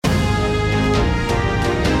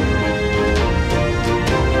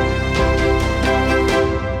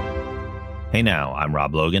Hey now, I'm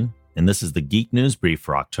Rob Logan, and this is the Geek News Brief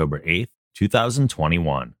for October 8th,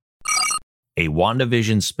 2021. A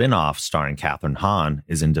WandaVision spin-off starring Kathryn Hahn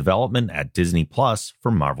is in development at Disney Plus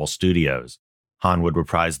for Marvel Studios. Hahn would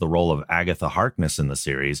reprise the role of Agatha Harkness in the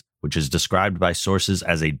series, which is described by sources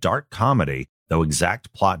as a dark comedy, though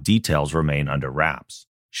exact plot details remain under wraps.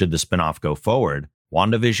 Should the spin-off go forward,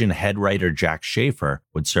 WandaVision head writer Jac Schaeffer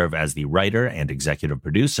would serve as the writer and executive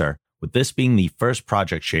producer, with this being the first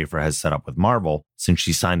project Schaeffer has set up with Marvel since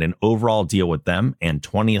she signed an overall deal with them and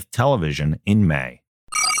 20th Television in May.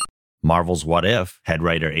 Marvel's What If head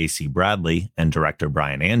writer AC Bradley and director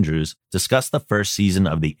Brian Andrews discussed the first season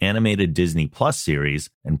of the animated Disney Plus series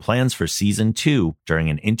and plans for season 2 during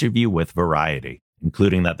an interview with Variety,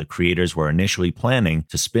 including that the creators were initially planning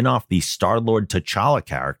to spin off the Star-Lord T'Challa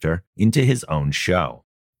character into his own show.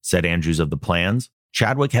 Said Andrews of the plans,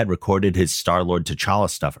 Chadwick had recorded his Star-Lord T'Challa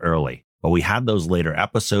stuff early, but we had those later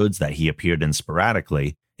episodes that he appeared in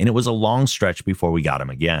sporadically, and it was a long stretch before we got him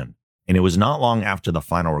again. And it was not long after the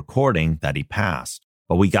final recording that he passed,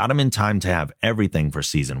 but we got him in time to have everything for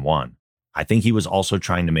season 1. I think he was also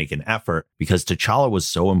trying to make an effort because T'Challa was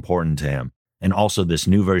so important to him, and also this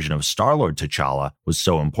new version of Star-Lord T'Challa was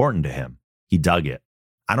so important to him. He dug it.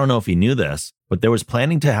 I don't know if he knew this, but there was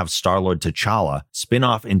planning to have Star-Lord T'Challa spin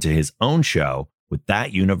off into his own show with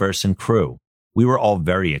that universe and crew. We were all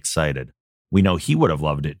very excited. We know he would have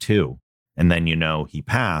loved it too. And then, he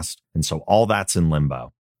passed, and so all that's in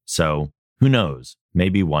limbo. So, who knows?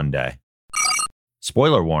 Maybe one day.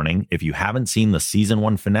 Spoiler warning if you haven't seen the season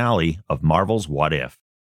 1 finale of Marvel's What If.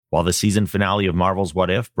 While the season finale of Marvel's What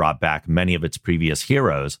If brought back many of its previous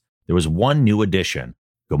heroes, there was one new addition,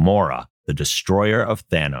 Gamora, the destroyer of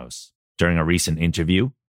Thanos. During a recent interview,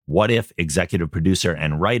 What If executive producer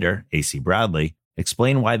and writer AC Bradley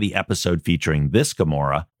explained why the episode featuring this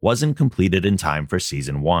Gamora wasn't completed in time for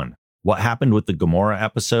season 1. What happened with the Gamora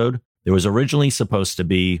episode? There was originally supposed to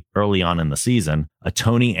be, early on in the season, a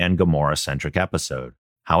Tony and Gamora-centric episode.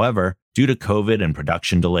 However, due to COVID and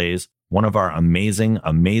production delays, one of our amazing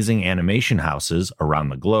animation houses around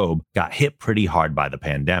the globe got hit pretty hard by the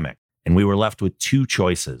pandemic, and we were left with two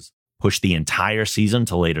choices: push the entire season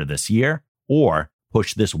to later this year, or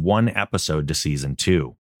push this one episode to season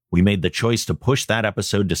 2. We made the choice to push that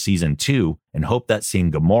episode to season 2 and hope that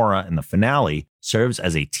seeing Gamora in the finale serves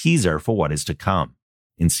as a teaser for what is to come.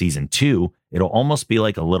 In season 2, it'll almost be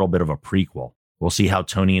like a little bit of a prequel. We'll see how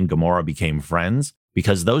Tony and Gamora became friends,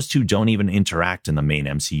 because those two don't even interact in the main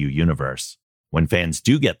MCU universe. When fans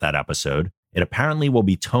do get that episode, it apparently will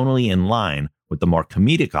be tonally in line with the more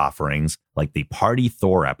comedic offerings like the Party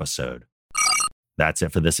Thor episode. That's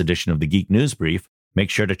it for this edition of the Geek News Brief. Make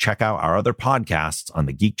sure to check out our other podcasts on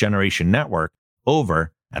the Geek Generation Network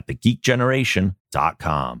over at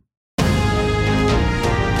thegeekgeneration.com.